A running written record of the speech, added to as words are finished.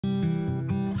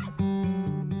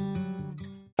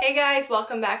Hey guys,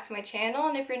 welcome back to my channel,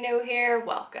 and if you're new here,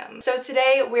 welcome. So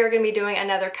today we're going to be doing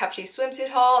another Cupshe swimsuit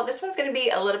haul. This one's going to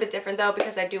be a little bit different though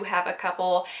because I do have a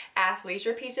couple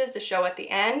athleisure pieces to show at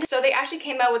the end. So they actually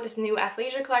came out with this new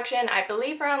athleisure collection, I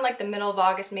believe around like the middle of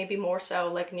August, maybe more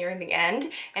so like nearing the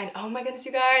end. And oh my goodness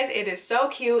you guys, it is so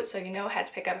cute. So you know I had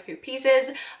to pick up a few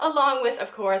pieces along with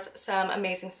of course some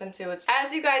amazing swimsuits.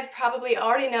 As you guys probably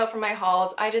already know from my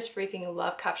hauls, I just freaking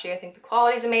love Cupshe. I think the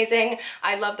quality is amazing.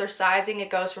 I love their sizing. It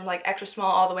goes from like extra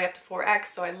small all the way up to 4X,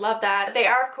 so I love that. They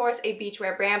are of course a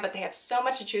beachwear brand, but they have so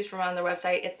much to choose from on their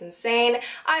website. It's insane.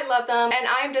 I love them and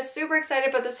I'm just super excited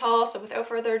about this haul. So without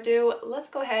further ado, let's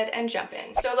go ahead and jump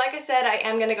in. So like I said, I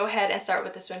am gonna go ahead and start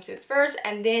with the swimsuits first,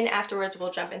 and then afterwards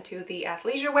we'll jump into the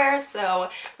athleisure wear. So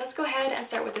let's go ahead and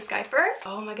start with this guy first.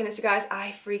 Oh my goodness you guys,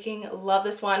 I freaking love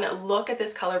this one. Look at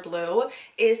this color blue.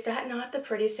 Is that not the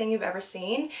prettiest thing you've ever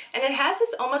seen? And it has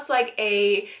this almost like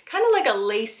a kind of like a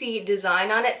lacy design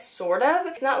on it, sort of.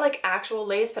 It's not like actual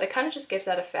lace, but it kind of just gives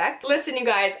that effect. Listen you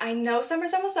guys, I know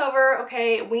summer's almost over,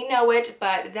 okay, we know it,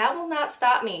 but that will not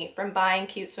stop me from buying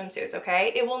cute swimsuits,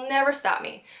 okay? It will never stop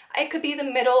me. It could be the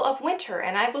middle of winter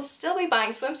and I will still be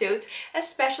buying swimsuits,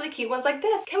 especially cute ones like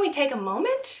this. Can we take a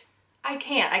moment? I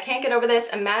can't get over this.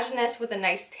 Imagine this with a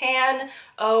nice tan.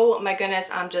 Oh my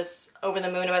goodness, I'm just over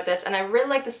the moon about this. And I really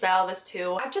like the style of this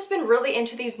too. I've just been really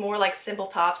into these more like simple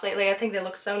tops lately. I think they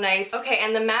look so nice. Okay,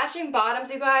 and the matching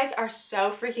bottoms, you guys, are so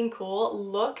freaking cool.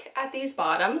 Look at these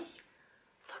bottoms.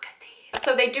 Look at these.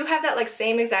 So they do have that like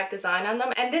same exact design on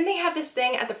them. And then they have this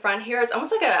thing at the front here. It's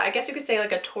almost like a, I guess you could say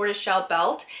like a tortoiseshell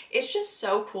belt. It's just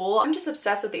so cool. I'm just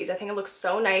obsessed with these. I think it looks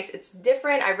so nice. It's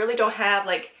different. I really don't have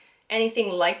like anything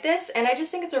like this, and I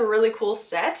just think it's a really cool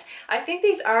set. I think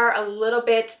these are a little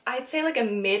bit, I'd say like a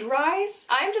mid-rise.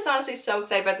 I'm just honestly so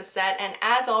excited about the set, and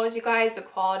as always you guys, the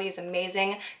quality is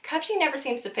amazing. Cupshe never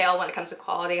seems to fail when it comes to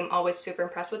quality. I'm always super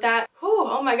impressed with that. Whew,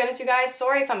 oh my goodness you guys,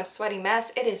 sorry if I'm a sweaty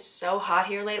mess. It is so hot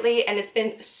here lately, and it's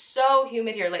been so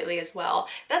humid here lately as well.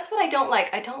 That's what I don't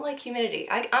like. I don't like humidity.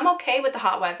 I'm okay with the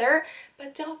hot weather,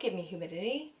 but don't give me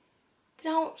humidity.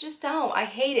 Just don't. I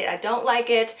hate it. I don't like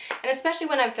it. And especially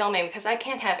when I'm filming, because I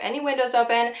can't have any windows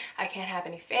open. I can't have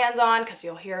any fans on because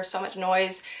you'll hear so much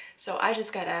noise. So I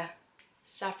just gotta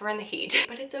suffer in the heat.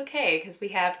 But it's okay because we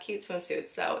have cute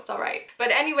swimsuits, so it's all right.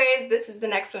 But anyways, this is the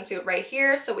next swimsuit right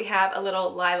here. So we have a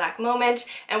little lilac moment.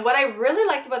 And what I really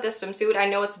liked about this swimsuit, I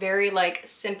know it's very like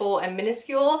simple and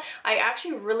minuscule. I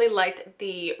actually really liked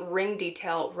the ring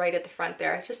detail right at the front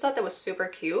there. I just thought that was super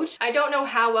cute. I don't know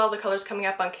how well the color's coming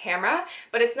up on camera,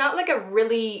 but it's not like a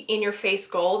really in-your-face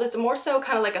gold. It's more so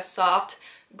kind of like a soft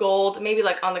gold, maybe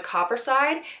like on the copper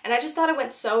side, and I just thought it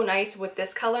went so nice with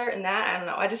this color and that. I don't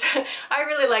know, I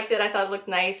really liked it. I thought it looked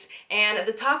nice, and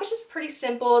the top is just pretty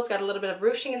simple. It's got a little bit of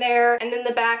ruching in there, and then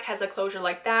the back has a closure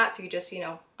like that, so you just, you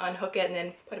know, unhook it and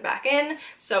then put it back in.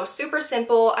 So super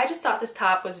simple. I just thought this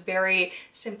top was very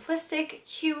simplistic,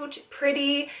 cute,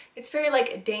 pretty. It's very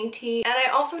like dainty, and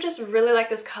I also just really like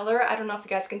this color. I don't know if you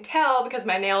guys can tell because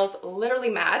my nails literally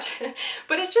match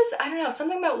but it's just, I don't know,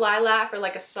 something about lilac or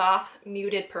like a soft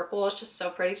muted purple. It's just so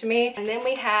pretty to me. And then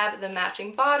we have the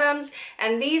matching bottoms,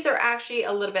 and these are actually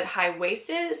a little bit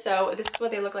high-waisted, so this is what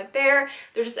they look like there.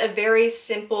 They're just a very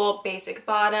simple basic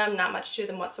bottom, not much to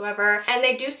them whatsoever, and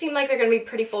they do seem like they're gonna be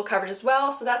pretty full coverage as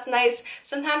well, so that's nice.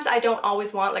 Sometimes I don't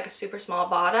always want like a super small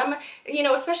bottom, you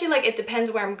know, especially like it depends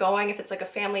where I'm going. If it's like a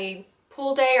family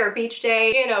pool day or beach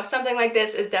day, you know, something like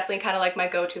this is definitely kind of like my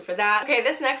go-to for that. Okay,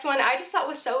 this next one I just thought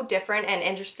was so different and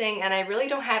interesting, and I really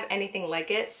don't have anything like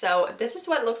it. So this is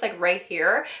what it looks like right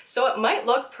here. So it might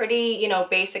look pretty, you know,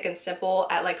 basic and simple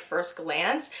at like first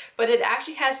glance, but it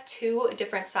actually has two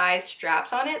different size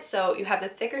straps on it. So you have the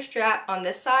thicker strap on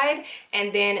this side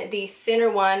and then the thinner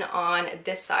one on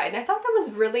this side. And I thought that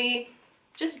was really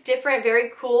just different, very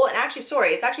cool. And actually,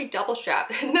 sorry, it's actually double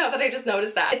strapped now that I just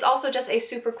noticed that. It's also just a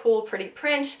super cool, pretty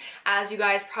print. As you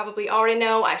guys probably already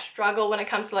know, I struggle when it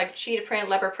comes to like cheetah print,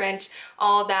 leopard print,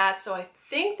 all that. So I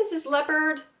think this is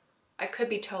leopard. I could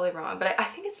be totally wrong, but I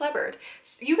think it's leopard.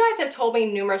 You guys have told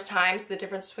me numerous times the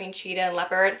difference between cheetah and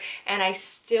leopard, and I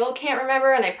still can't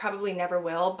remember, and I probably never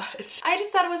will, but I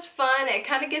just thought it was fun. It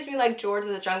kind of gives me like George of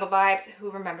the Jungle vibes.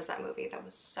 Who remembers that movie? That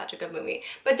was such a good movie.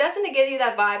 But doesn't it give you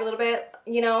that vibe a little bit,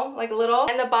 you know, like a little?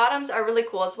 And the bottoms are really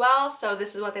cool as well. So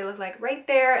this is what they look like right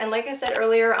there. And like I said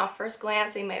earlier, on first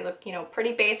glance, they may look, you know,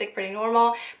 pretty basic, pretty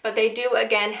normal, but they do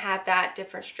again have that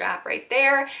different strap right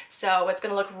there. So it's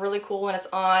gonna look really cool when it's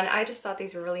on. I just thought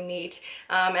these were really neat.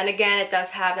 And again, it does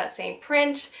have that same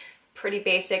print, pretty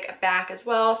basic back as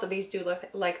well. So these do look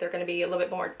like they're going to be a little bit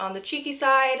more on the cheeky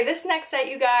side. This next set,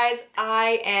 you guys,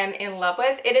 I am in love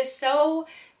with. It is so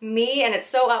me and it's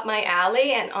so up my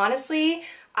alley, and honestly,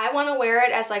 I want to wear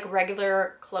it as like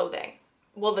regular clothing.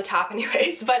 Well, the top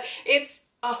anyways, but it's,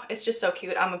 oh, it's just so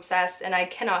cute. I'm obsessed and I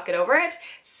cannot get over it.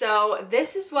 So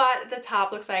this is what the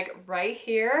top looks like right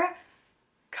here.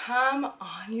 Come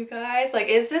on, you guys. Like,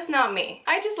 is this not me?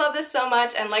 I just love this so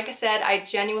much, and like I said, I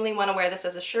genuinely want to wear this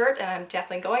as a shirt, and I'm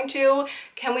definitely going to.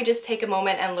 Can we just take a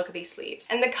moment and look at these sleeves?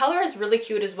 And the color is really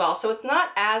cute as well. So it's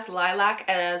not as lilac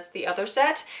as the other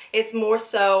set. It's more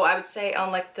so, I would say,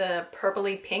 on like the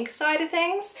purpley pink side of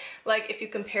things. Like, if you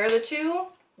compare the two,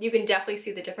 you can definitely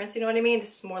see the difference, you know what I mean?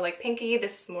 This is more like pinky,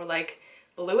 this is more like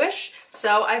bluish.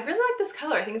 So I really like this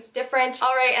color. I think it's different.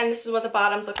 All right, and this is what the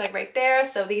bottoms look like right there.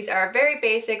 So these are very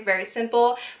basic, very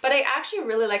simple, but I actually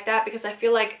really like that because I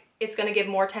feel like it's going to give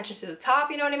more attention to the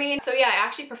top, you know what I mean? So yeah, I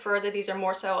actually prefer that these are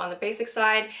more so on the basic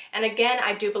side. And again,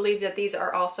 I do believe that these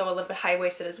are also a little bit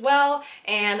high-waisted as well.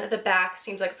 And the back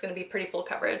seems like it's going to be pretty full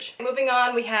coverage. Moving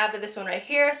on, we have this one right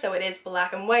here. So it is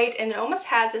black and white, and it almost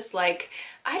has this like,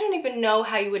 I don't even know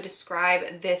how you would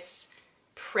describe this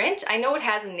print. I know it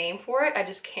has a name for it, I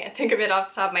just can't think of it off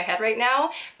the top of my head right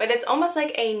now, but it's almost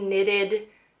like a knitted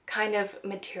kind of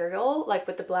material, like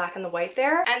with the black and the white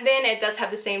there. And then it does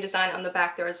have the same design on the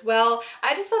back there as well.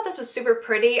 I just thought this was super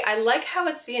pretty. I like how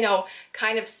it's, you know,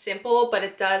 kind of simple, but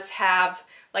it does have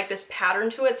like this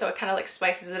pattern to it, so it kind of like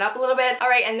spices it up a little bit. All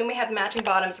right, and then we have matching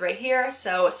bottoms right here,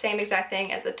 so same exact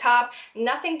thing as the top.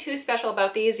 Nothing too special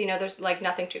about these, you know, there's like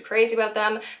nothing too crazy about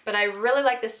them, but I really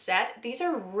like this set. These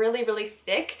are really, really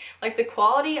thick. Like the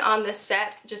quality on this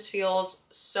set just feels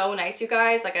so nice, you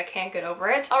guys. Like I can't get over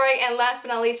it. All right, and last but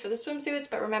not least for the swimsuits,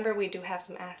 but remember we do have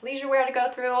some athleisure wear to go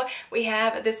through. We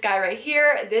have this guy right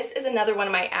here. This is another one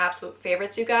of my absolute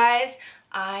favorites, you guys.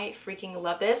 I freaking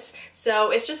love this.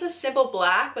 So it's just a simple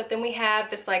black, but then we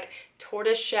have this like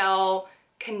tortoise shell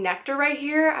connector right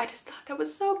here. I just thought that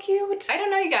was so cute. I don't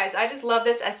know, you guys, I just love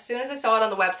this. As soon as I saw it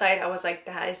on the website, I was like,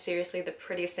 that is seriously the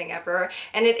prettiest thing ever.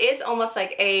 And it is almost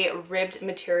like a ribbed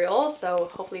material, so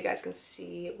hopefully you guys can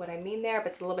see what I mean there,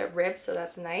 but it's a little bit ribbed, so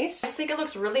that's nice. I just think it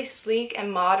looks really sleek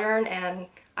and modern, and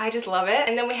I just love it.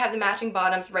 And then we have the matching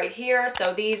bottoms right here.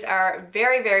 So these are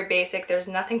very, very basic. There's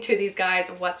nothing to these guys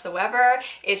whatsoever.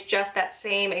 It's just that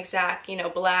same exact, you know,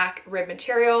 black rib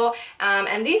material.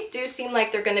 And these do seem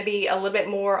like they're gonna be a little bit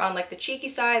more on like the cheeky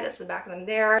side. That's the back of them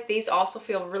there. These also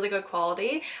feel really good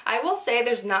quality. I will say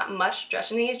there's not much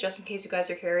stretch in these, just in case you guys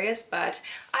are curious, but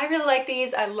I really like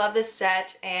these. I love this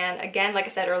set. And again, like I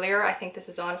said earlier, I think this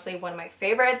is honestly one of my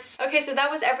favorites. Okay, so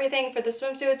that was everything for the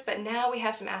swimsuits, but now we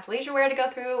have some athleisure wear to go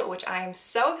through, which I am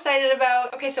so excited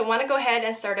about. Okay, so I want to go ahead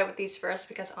and start out with these first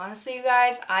because honestly, you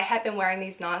guys, I have been wearing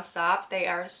these non-stop. They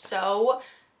are so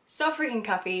freaking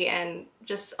comfy and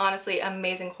just honestly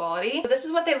amazing quality. So this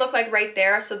is what they look like right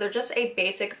there. So they're just a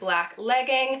basic black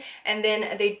legging, and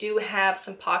then they do have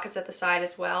some pockets at the side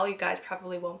as well. You guys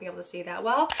probably won't be able to see that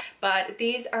well, but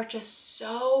these are just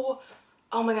so,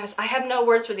 oh my goodness, I have no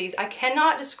words for these. I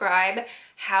cannot describe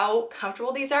how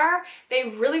comfortable these are. They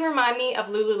really remind me of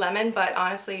Lululemon, but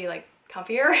honestly, like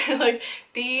comfier. Like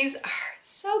these are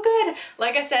so good.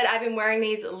 Like I said, I've been wearing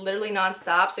these literally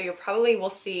non-stop, so you probably will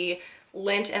see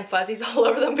lint and fuzzies all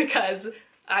over them because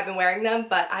I've been wearing them,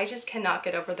 but I just cannot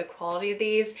get over the quality of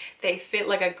these. They fit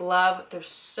like a glove.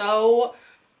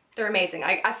 They're amazing.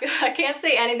 I feel I can't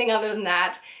say anything other than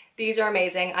that. These are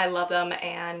amazing. I love them,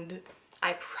 and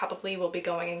I probably will be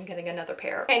going and getting another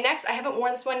pair. Okay, next, I haven't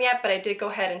worn this one yet, but I did go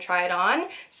ahead and try it on.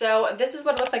 So this is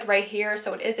what it looks like right here.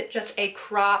 So it is just a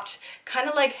cropped, kind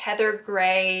of like heather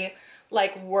gray,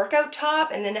 like workout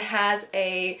top, and then it has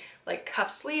a like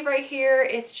cuff sleeve right here.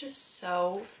 It's just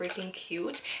so freaking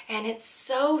cute, and it's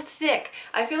so thick.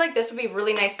 I feel like this would be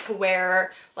really nice to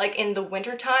wear like in the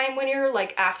winter time when you're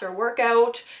like after a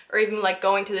workout, or even like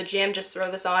going to the gym. Just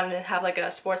throw this on and then have like a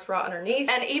sports bra underneath,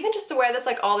 and even just to wear this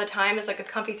like all the time is like a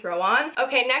comfy throw on.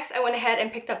 Okay, next I went ahead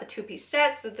and picked up a two-piece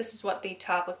set. So this is what the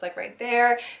top looks like right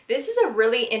there. This is a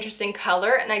really interesting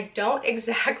color, and I don't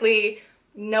exactly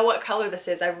know what color this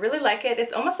is. I really like it.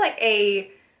 It's almost like a,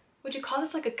 would you call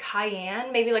this like a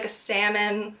cayenne? Maybe like a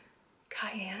salmon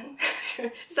cayenne?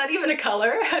 Is that even a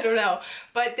color? I don't know.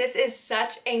 But this is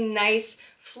such a nice,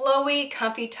 flowy,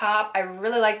 comfy top. I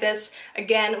really like this.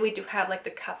 Again, we do have like the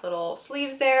cuff little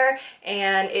sleeves there,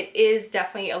 and it is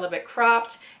definitely a little bit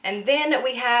cropped. And then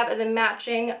we have the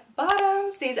matching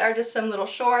bottoms. These are just some little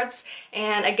shorts,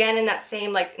 and again in that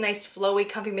same like nice flowy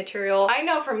comfy material. I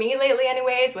know for me lately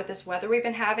anyways, with this weather we've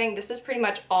been having, this is pretty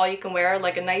much all you can wear,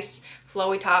 like a nice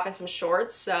flowy top and some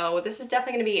shorts. So this is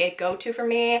definitely going to be a go-to for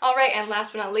me. All right, and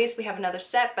last but not least, we have another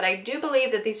set, but I do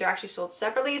believe that these are actually sold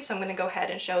separately, so I'm going to go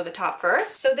ahead and show the top first.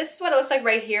 first. So this is what it looks like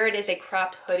right here. It is a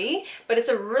cropped hoodie, but it's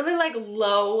a really like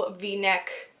low V-neck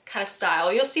kind of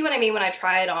style. You'll see what I mean when I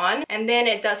try it on. And then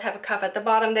it does have a cuff at the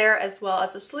bottom there as well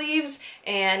as the sleeves.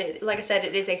 And like I said,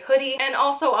 it is a hoodie. And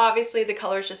also obviously the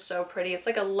color is just so pretty. It's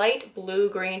like a light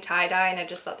blue-green tie-dye, and I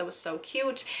just thought that was so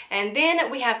cute. And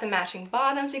then we have the matching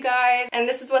bottoms, you guys. And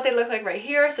this is what they look like right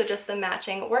here. So just the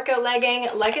matching workout legging.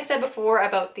 Like I said before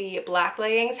about the black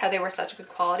leggings, how they were such good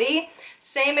quality.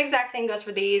 Same exact thing goes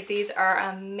for these. These are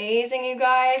amazing, you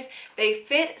guys. They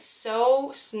fit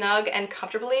so snug and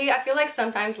comfortably. I feel like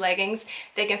sometimes leggings,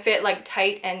 they can fit like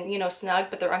tight and, you know, snug,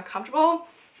 but they're uncomfortable.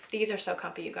 These are so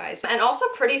comfy, you guys. And also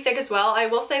pretty thick as well. I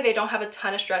will say they don't have a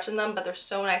ton of stretch in them, but they're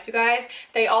so nice, you guys.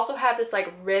 They also have this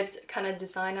like ribbed kind of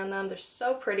design on them. They're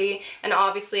so pretty. And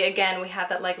obviously, again, we have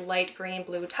that like light green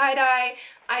blue tie-dye.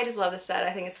 I just love this set.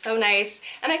 I think it's so nice.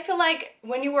 And I feel like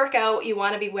when you work out, you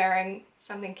want to be wearing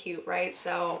something cute, right?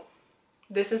 So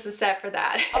this is the set for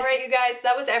that. All right, you guys,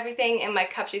 that was everything in my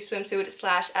Cupshe Swimsuit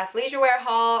 / athleisure wear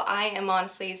haul. I am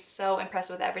honestly so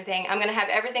impressed with everything. I'm gonna have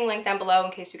everything linked down below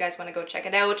in case you guys want to go check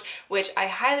it out, which I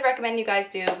highly recommend you guys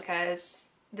do because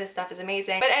this stuff is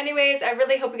amazing. But anyways, I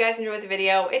really hope you guys enjoyed the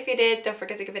video. If you did, don't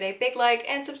forget to give it a big like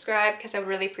and subscribe because I would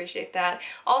really appreciate that.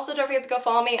 Also, don't forget to go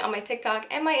follow me on my TikTok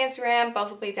and my Instagram.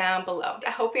 Both will be down below. I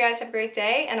hope you guys have a great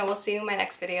day, and I will see you in my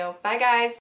next video. Bye, guys.